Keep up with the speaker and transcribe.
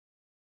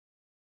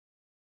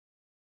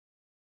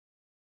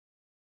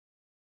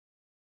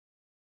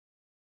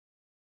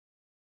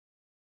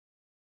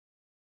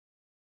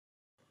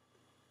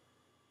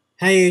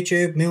Hey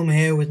YouTube, Milma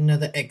here with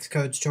another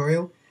Xcode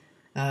tutorial.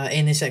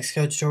 In this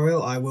Xcode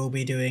tutorial I will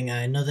be doing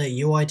another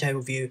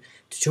UITableView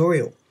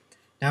tutorial.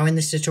 Now in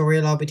this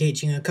tutorial I'll be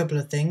teaching a couple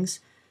of things.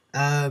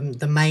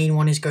 The main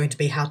one is going to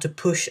be how to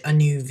push a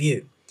new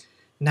view.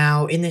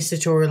 Now in this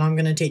tutorial I'm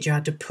going to teach you how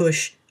to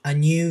push a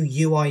new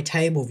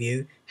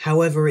UITableView,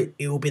 however it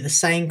will be the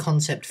same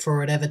concept for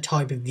whatever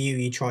type of view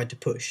you tried to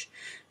push.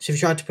 So if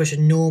you tried to push a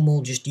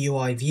normal just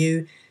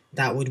UIView,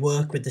 that would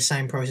work with the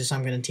same process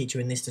I'm going to teach you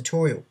in this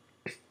tutorial.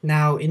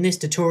 Now in this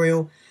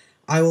tutorial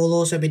I will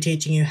also be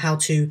teaching you how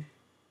to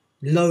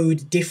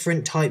load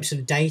different types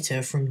of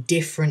data from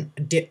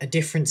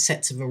different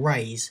sets of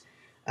arrays,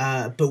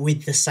 but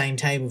with the same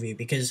table view,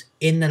 because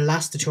in the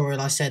last tutorial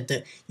I said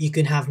that you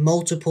can have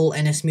multiple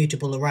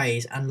NSMutable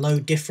arrays and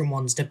load different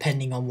ones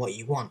depending on what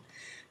you want.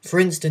 For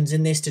instance,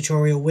 in this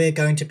tutorial we're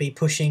going to be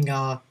pushing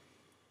our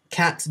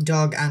cat,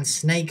 dog and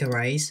snake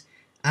arrays,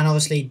 and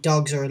obviously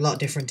dogs are a lot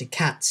different to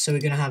cats, so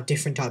we're going to have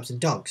different types of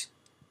dogs.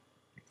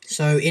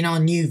 So in our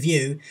new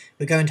view,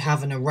 we're going to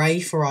have an array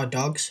for our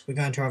dogs, we're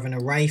going to have an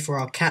array for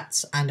our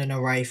cats, and an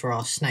array for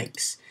our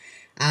snakes.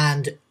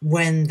 And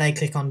when they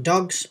click on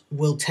dogs,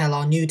 we'll tell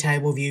our new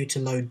table view to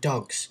load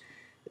dogs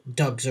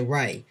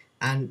array.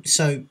 And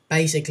so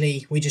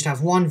basically we just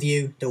have one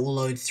view that will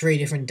load 3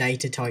 different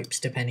data types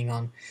depending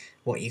on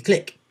what you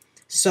click.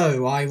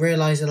 So I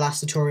realised the last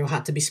tutorial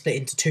had to be split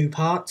into 2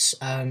 parts,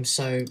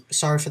 so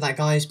sorry for that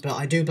guys, but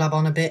I do blab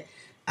on a bit.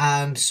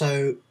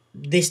 So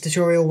this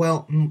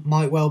tutorial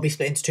might well be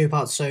split into 2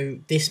 parts, so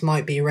this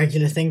might be a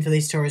regular thing for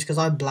these tutorials because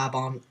I blab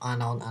on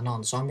and on and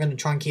on. So I'm going to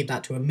try and keep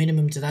that to a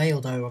minimum today,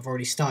 although I've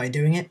already started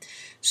doing it.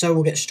 So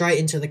we'll get straight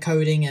into the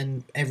coding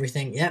and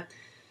everything, yeah.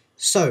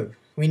 So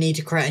we need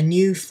to create a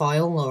new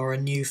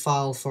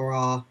file for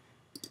our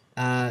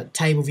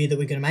table view that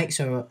we're going to make.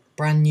 So a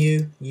brand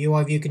new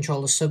UIView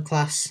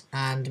subclass,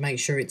 and make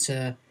sure it's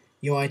a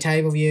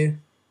UITableView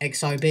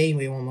XIB,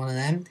 we want one of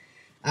them.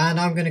 And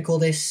I'm going to call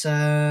this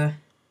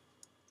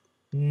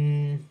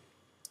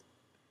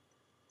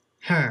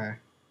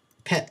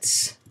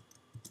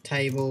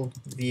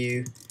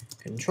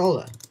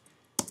PetsTableViewController.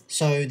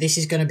 So this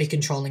is going to be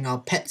controlling our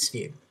pets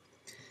view.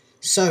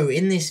 So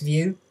in this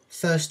view,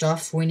 first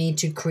off, we need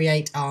to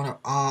create our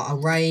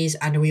arrays,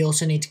 and we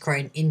also need to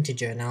create an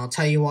integer. Now I'll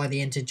tell you why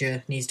the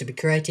integer needs to be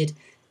created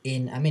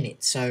in a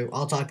minute. So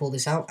I'll type all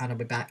this out and I'll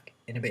be back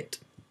in a bit.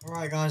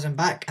 Alright guys, I'm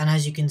back, and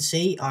as you can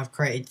see I've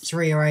created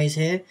 3 arrays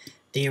here.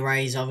 The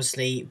arrays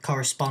obviously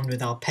correspond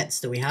with our pets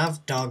that we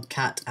have, dog,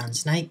 cat and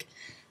snake.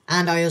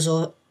 And I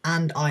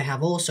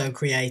have also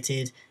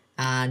created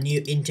a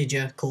new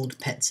integer called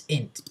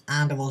petsInt.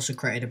 And I've also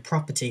created a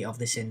property of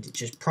this int,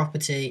 just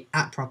property,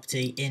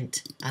 @property,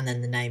 int, and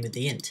then the name of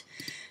the int,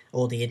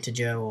 or the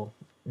integer or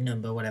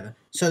number, whatever.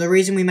 So the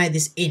reason we made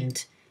this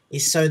int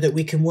is so that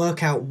we can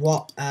work out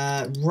what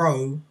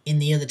row in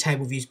the other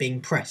table view is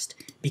being pressed.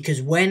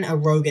 Because when a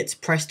row gets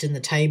pressed in the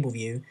table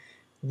view,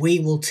 we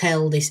will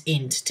tell this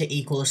int to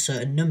equal a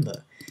certain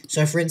number.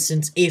 So for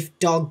instance, if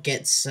dog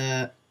gets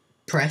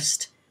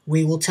pressed,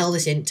 we will tell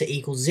this int to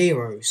equal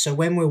 0. So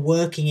when we're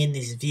working in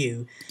this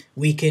view,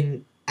 we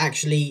can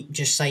actually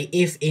just say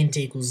if int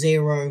equals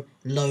 0,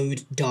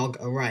 load dog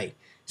array.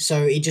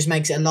 So it just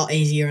makes it a lot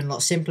easier and a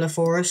lot simpler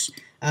for us.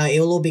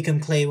 It'll all become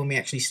clear when we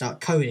actually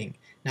start coding.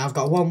 Now I've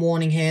got one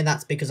warning here,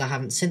 that's because I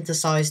haven't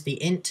synthesized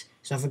the int.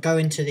 So if I go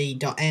into the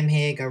 .m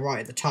here, go right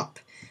at the top,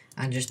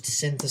 and just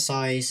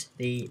synthesize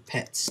the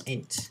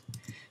petsInt.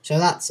 So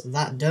that's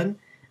that done.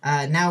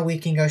 Now we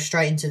can go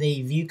straight into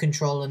the view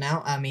controller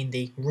now,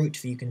 the root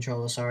view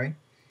controller, sorry.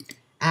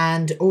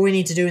 And all we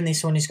need to do in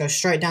this one is go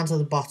straight down to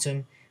the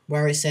bottom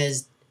where it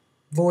says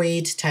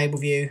void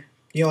TableView,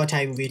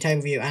 UITableView,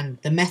 TableView, and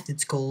the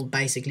method's called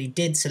basically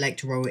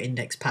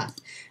didSelectRowAtIndexPath.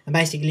 And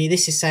basically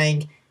this is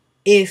saying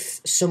if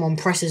someone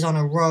presses on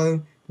a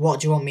row,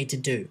 what do you want me to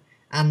do?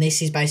 And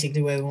this is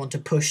basically where we want to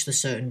push the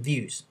certain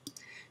views.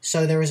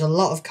 So there is a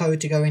lot of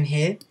code to go in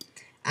here,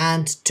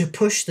 and to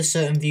push the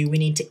certain view we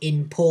need to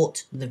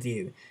import the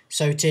view.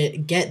 So to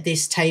get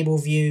this table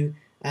view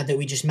that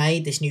we just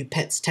made, this new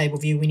pets table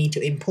view, we need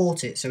to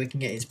import it so we can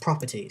get its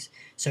properties.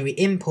 So we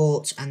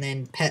import and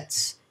then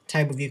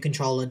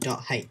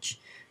petsTableViewController.h.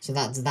 So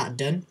that's that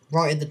done.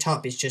 Right at the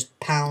top it's just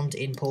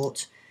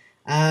 #import.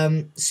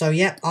 So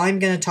yeah, I'm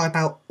going to type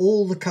out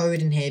all the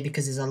code in here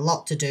because there's a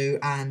lot to do,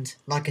 and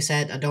like I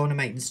said, I don't want to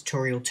make this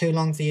tutorial too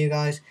long for you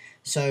guys.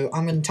 So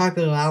I'm going to type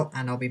it all out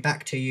and I'll be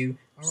back to you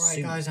soon.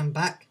 Alright guys, I'm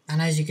back,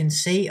 and as you can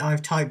see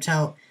I've typed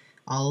out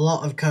a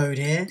lot of code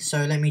here,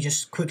 so let me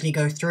just quickly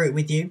go through it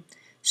with you.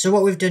 So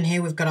what we've done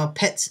here, we've got our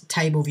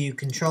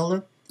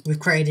petsTableViewController, we've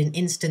created an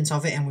instance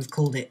of it and we've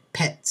called it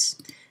pets,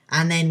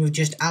 and then we've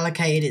just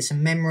allocated it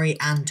some memory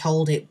and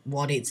told it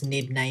what its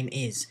nib name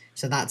is.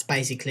 So that's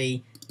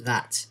basically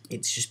that,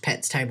 it's just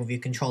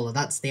petsTableViewController,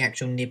 that's the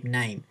actual nib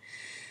name.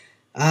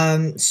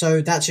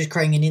 So that's just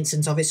creating an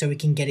instance of it so we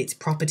can get its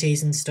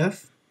properties and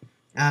stuff,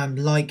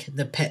 like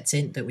the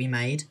petsInt that we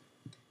made.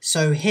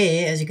 So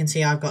here, as you can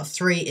see, I've got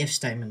 3 if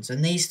statements,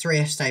 and these 3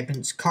 if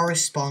statements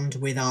correspond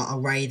with our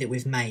array that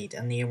we've made,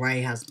 and the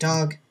array has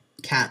dog,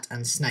 cat,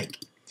 and snake.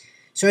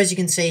 So as you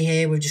can see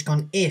here, we've just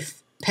gone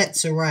if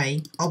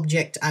petsArray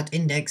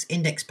objectAtIndex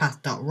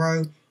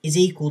indexPath.row is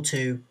equal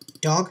to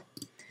dog.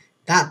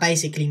 That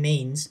basically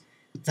means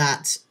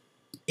that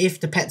if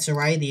the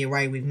petsArray, the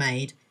array we've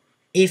made,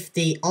 if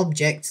the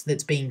object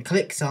that's being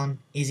clicked on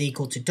is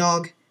equal to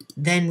dog,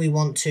 then we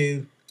want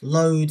to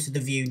load the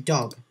view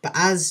dog. But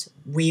as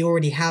we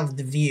already have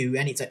the view,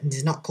 and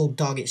it's not called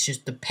dog, it's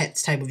just the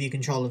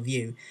PetsTableViewController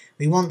view,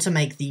 we want to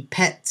make the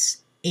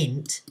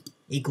petsInt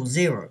equal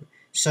 0.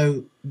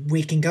 So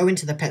we can go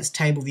into the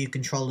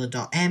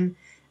PetsTableViewController.m,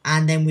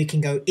 and then we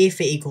can go if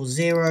it equals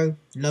 0,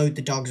 load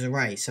the dog's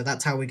array. So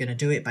that's how we're going to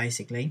do it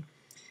basically.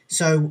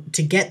 So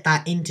to get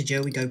that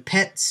integer, we go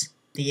pets,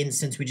 the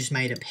instance we just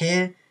made up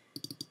here,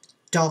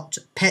 dot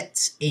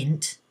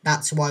petsInt.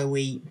 That's why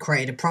we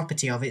created a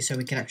property of it, so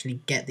we can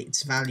actually get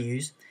its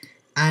values.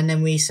 And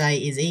then we say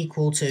is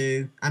equal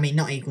to,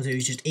 not equal to,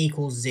 it's just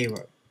equals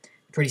 0.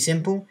 Pretty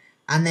simple.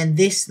 And then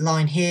this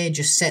line here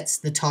just sets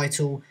the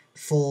title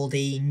for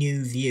the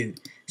new view.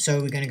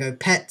 So we're going to go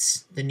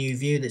pets, the new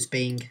view that's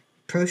being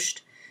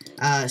pushed,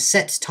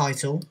 set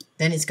title,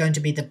 then it's going to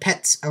be the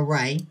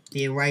petsArray,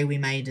 the array we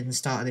made in the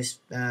start of this,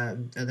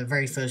 the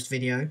very first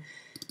video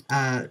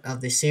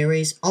of this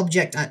series,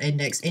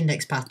 objectAtIndex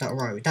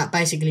indexPath.row. That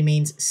basically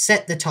means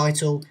set the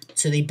title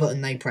to the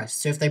button they press.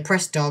 So if they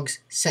press dogs,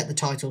 set the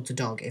title to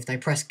dog. If they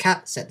press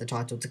cat, set the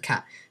title to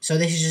cat. So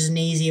this is just an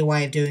easier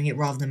way of doing it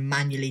rather than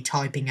manually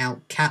typing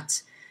out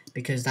cat,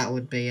 because that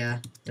would be,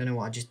 don't know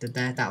what I just did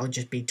there, that would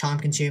just be time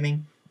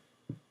consuming.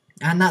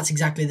 And that's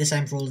exactly the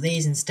same for all of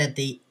these. Instead,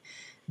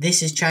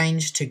 this is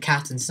changed to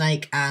cat and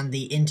snake, and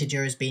the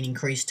integer has been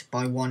increased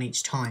by 1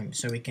 each time,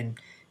 so we can,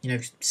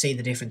 see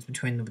the difference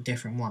between the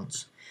different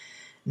ones.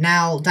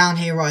 Now, down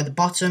here right at the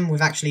bottom,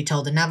 we've actually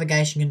told the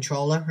navigation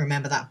controller,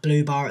 remember that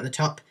blue bar at the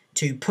top,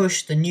 to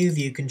push the new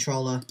view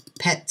controller,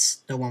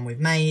 pets, the one we've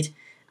made,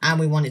 and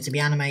we want it to be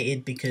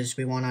animated because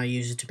we want our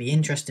user to be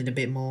interested a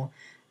bit more,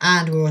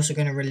 and we're also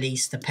going to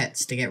release the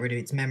pets to get rid of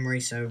its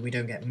memory so we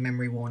don't get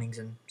memory warnings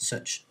and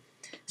such.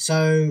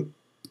 So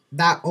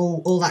that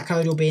all that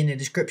code will be in the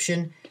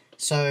description,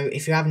 so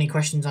if you have any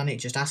questions on it,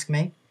 just ask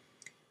me.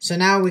 So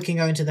now we can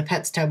go into the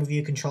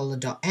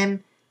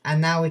PetsTableViewController.m,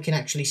 and now we can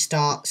actually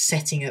start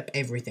setting up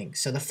everything.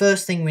 So the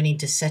first thing we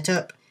need to set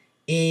up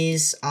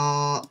is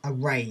our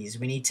arrays.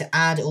 We need to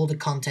add all the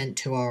content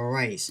to our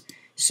arrays.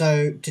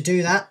 So to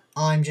do that,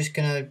 I'm just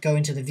going to go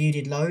into the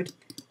view.didLoad,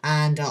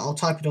 and I'll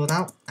type it all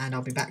out, and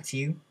I'll be back to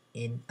you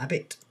in a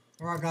bit.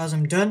 Alright guys,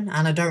 I'm done,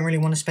 and I don't really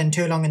want to spend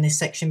too long in this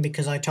section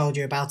because I told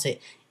you about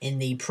it in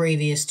the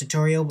previous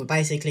tutorial, but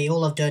basically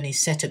all I've done is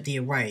set up the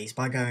arrays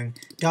by going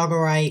dog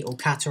array or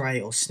cat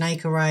array or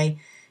snake array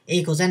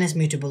equals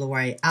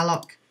NSMutableArray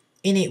alloc,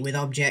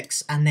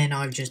 initWithObjects, and then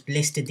I've just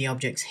listed the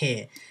objects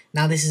here.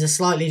 Now this is a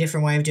slightly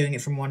different way of doing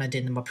it from what I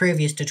did in my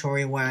previous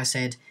tutorial where I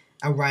said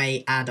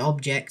array add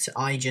object.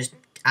 I just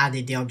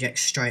added the object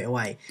straight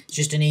away. It's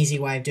just an easy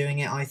way of doing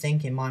it, I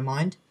think, in my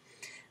mind.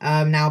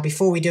 Now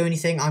before we do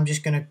anything, I'm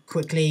just going to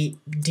quickly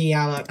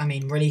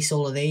release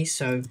all of these.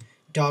 So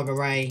dog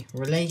array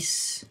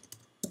release,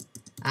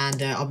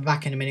 and I'll be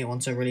back in a minute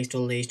once I've released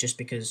all of these, just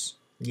because,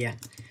 yeah.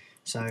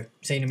 So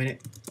see you in a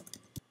minute.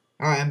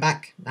 Alright, I'm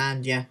back,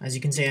 and yeah, as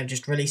you can see, I've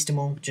just released them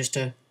all just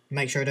to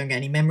make sure I don't get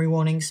any memory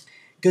warnings.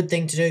 Good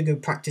thing to do,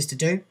 good practice to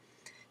do.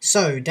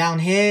 So down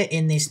here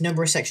in this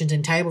number of sections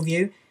in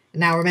TableView,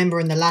 now remember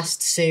in the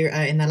last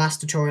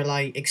tutorial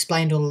I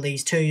explained all of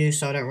these to you,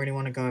 so I don't really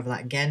want to go over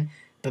that again.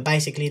 But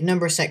basically the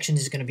number of sections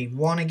is going to be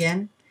 1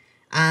 again.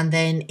 And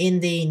then in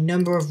the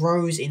number of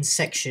rows in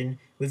section,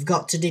 we've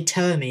got to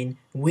determine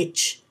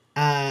which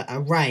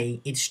array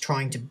it's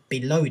trying to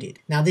be loaded.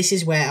 Now this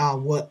is where our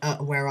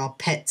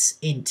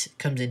petsInt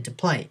comes into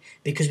play,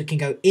 because we can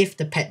go if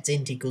the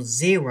petsInt equals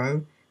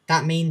 0,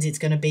 that means it's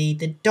going to be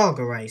the dog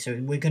array. So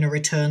we're going to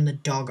return the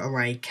dog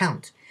array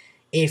count.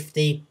 If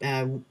the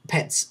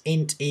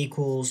petsInt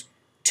equals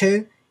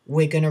 2,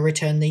 we're going to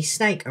return the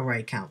snake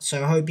array count.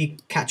 So I hope you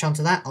catch on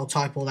to that. I'll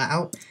type all that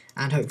out,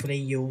 and hopefully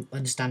you'll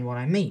understand what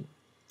I mean.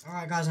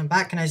 Alright guys, I'm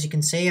back, and as you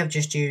can see, I've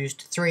just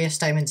used 3 if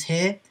statements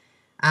here.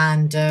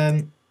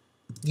 And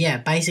yeah,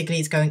 basically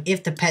it's going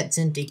if the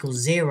petsInt equals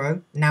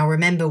 0. Now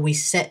remember, we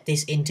set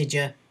this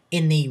integer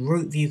in the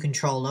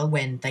RootViewController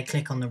when they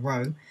click on the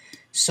row.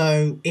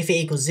 So if it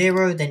equals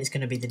 0, then it's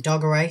going to be the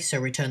dog array, so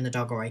return the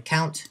dog array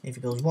count. If it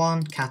equals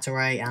 1, cat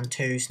array, and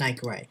 2,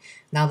 snake array.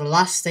 Now the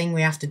last thing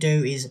we have to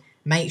do is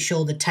make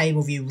sure the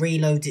TableView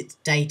reloads its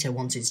data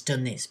once it's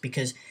done this,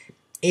 because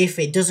if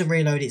it doesn't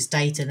reload its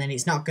data, then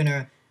it's not going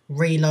to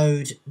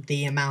reload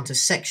the amount of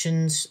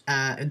sections,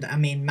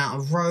 amount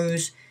of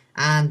rows,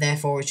 and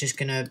therefore it's just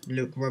going to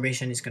look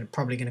rubbish and it's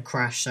probably going to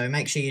crash. So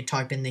make sure you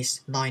type in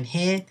this line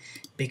here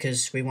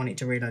because we want it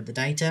to reload the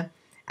data.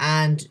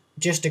 And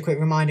just a quick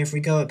reminder, if we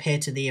go up here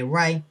to the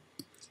array,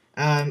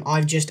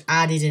 I've just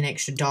added an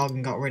extra dog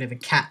and got rid of a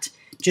cat,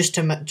 just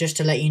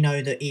to let you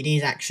know that it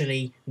is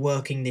actually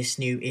working this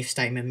new if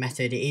statement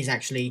method. It is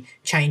actually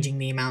changing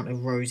the amount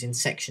of rows in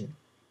section.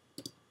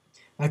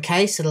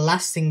 Okay, so the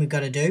last thing we've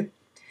got to do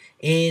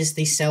is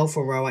the self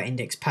or row at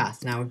index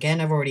path. Now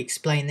again, I've already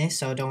explained this,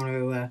 so I don't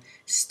want to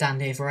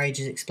stand here for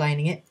ages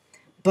explaining it.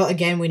 But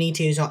again, we need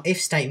to use our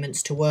if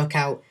statements to work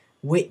out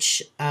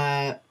which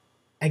array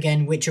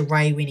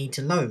we need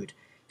to load.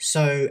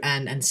 So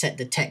and set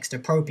the text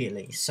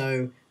appropriately.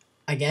 So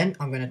again,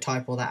 I'm going to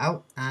type all that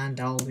out and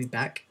I'll be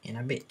back in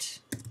a bit.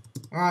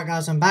 Alright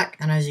guys, I'm back,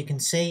 and as you can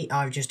see,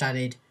 I've just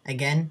added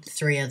again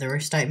 3 other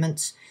if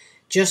statements.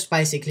 Just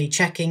basically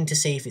checking to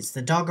see if it's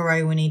the dog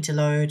array we need to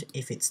load,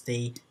 if it's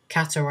the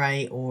cat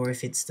array, or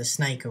if it's the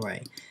snake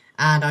array.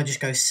 And I just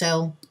go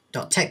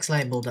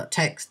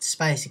cell.textLabel.text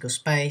space equals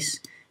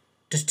space,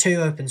 just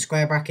 2 open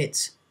square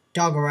brackets,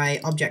 dog array,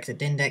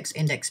 objectAtIndex,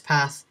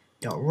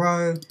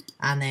 indexPath.row,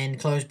 and then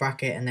close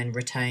bracket, and then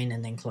retain,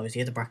 and then close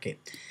the other bracket.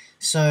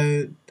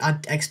 So I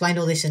explained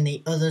all this in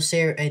the other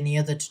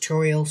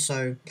tutorial,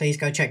 so please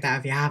go check that out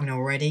if you haven't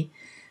already.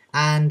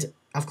 And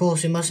of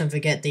course, we mustn't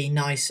forget the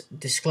nice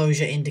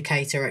disclosure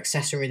indicator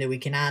accessory that we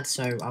can add,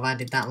 so I've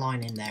added that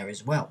line in there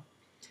as well.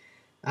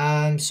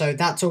 So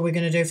that's all we're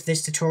going to do for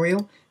this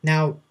tutorial.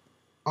 Now,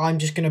 I'm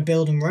just going to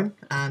build and run,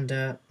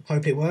 and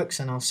hope it works,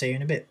 and I'll see you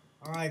in a bit.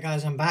 Alright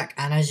guys, I'm back,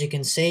 and as you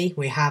can see,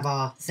 we have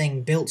our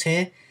thing built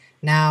here.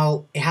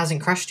 Now, it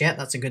hasn't crashed yet,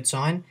 that's a good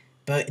sign,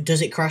 but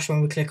does it crash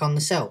when we click on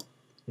the cell?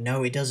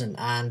 No, it doesn't,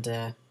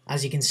 and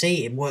as you can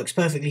see, it works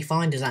perfectly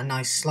fine. Does that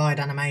nice slide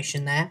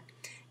animation there.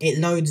 It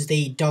loads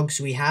the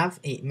dogs we have,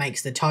 it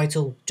makes the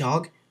title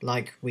dog,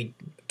 like we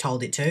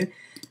told it to,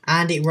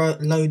 and it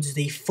loads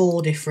the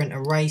 4 different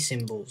array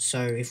symbols.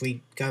 So if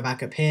we go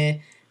back up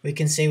here, we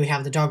can see we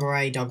have the dog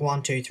array, dog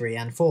 1, 2, 3,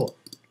 and 4,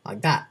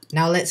 like that.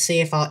 Now let's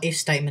see if our if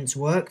statements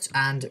worked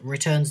and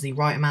returns the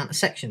right amount of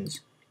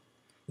sections.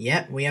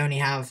 Yep, we only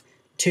have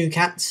 2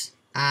 cats,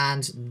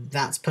 and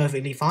that's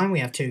perfectly fine. We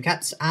have 2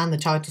 cats, and the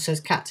title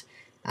says cat.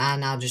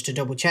 And now just to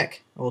double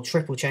check, or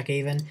triple check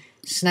even,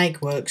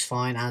 snake works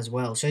fine as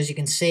well. So as you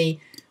can see,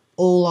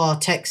 all our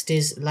text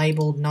is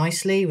labelled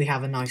nicely. We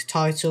have a nice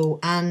title,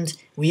 and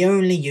we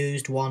only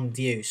used 1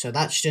 view. So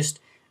that's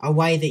just a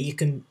way that you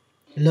can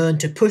learn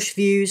to push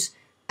views,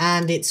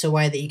 and it's a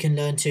way that you can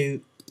learn to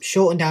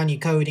shorten down your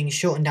coding,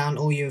 shorten down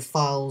all your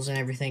files and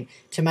everything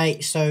to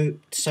make so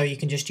you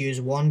can just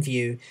use 1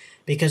 view.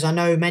 Because I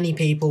know many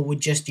people would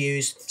just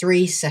use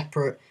 3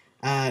 separate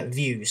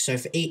views. So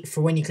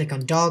for when you click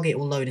on dog, it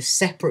will load a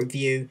separate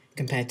view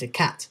compared to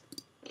cat.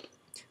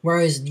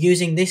 Whereas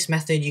using this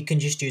method, you can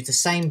just use the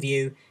same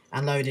view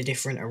and load a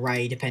different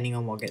array depending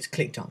on what gets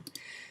clicked on.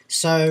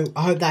 So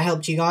I hope that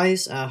helped you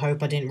guys. I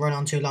hope I didn't run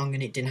on too long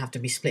and it didn't have to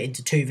be split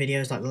into 2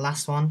 videos like the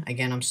last one.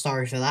 Again, I'm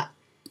sorry for that.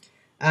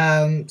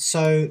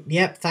 So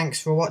yep, thanks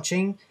for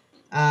watching.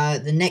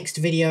 The next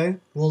video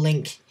will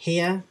link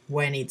here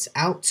when it's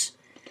out.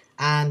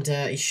 And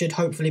it should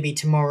hopefully be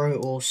tomorrow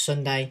or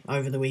Sunday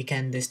over the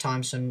weekend,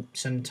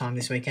 sometime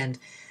this weekend.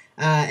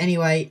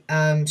 Anyway,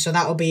 so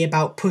that will be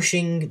about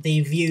pushing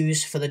the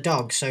views for the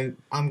dog. So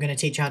I'm going to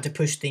teach you how to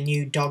push the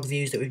new dog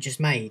views that we've just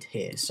made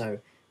here. So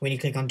when you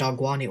click on dog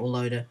 1, it will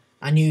load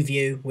a new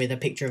view with a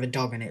picture of a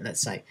dog in it,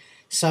 let's say.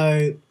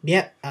 So,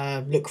 yep,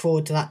 look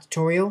forward to that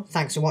tutorial.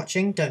 Thanks for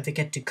watching. Don't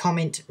forget to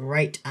comment,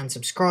 rate, and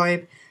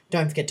subscribe.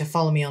 Don't forget to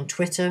follow me on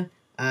Twitter.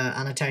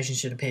 Annotations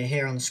should appear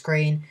here on the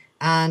screen.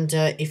 And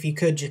if you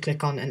could, just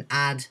click on an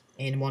ad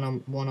in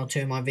one or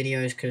 2 of my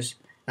videos, because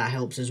that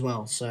helps as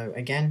well. So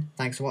again,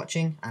 thanks for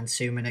watching, and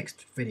see you in my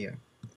next video.